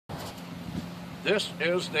This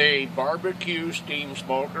is the barbecue steam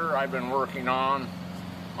smoker I've been working on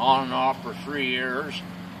and off for 3 years.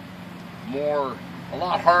 A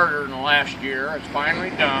lot harder than last year. It's finally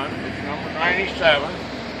done. It's number 97,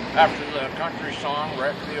 after the country song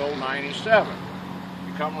Wreck the Old 97.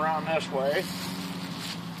 You come around this way.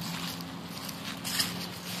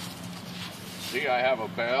 See, I have a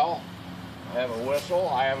bell, I have a whistle,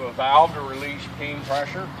 I have a valve to release steam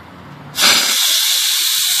pressure.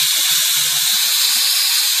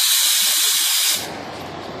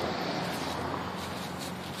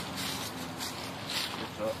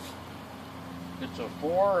 It's a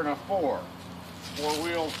 4 and a 4. 4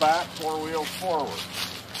 wheels back, 4 wheels forward.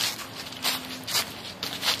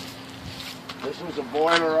 This is a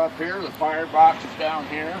boiler up here. The firebox is down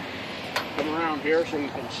here. Come around here so you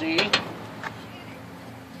can see. It's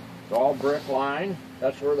all brick lined.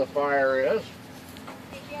 That's where the fire is.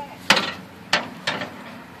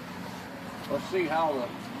 Let's see how the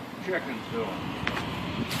chicken's doing.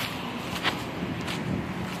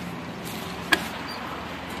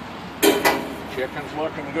 Chicken's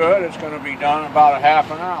looking good. It's going to be done in about a half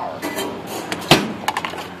an hour.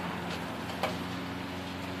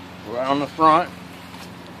 Around the front,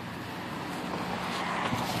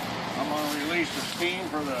 I'm going to release the steam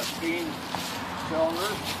for the steam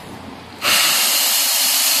cylinders.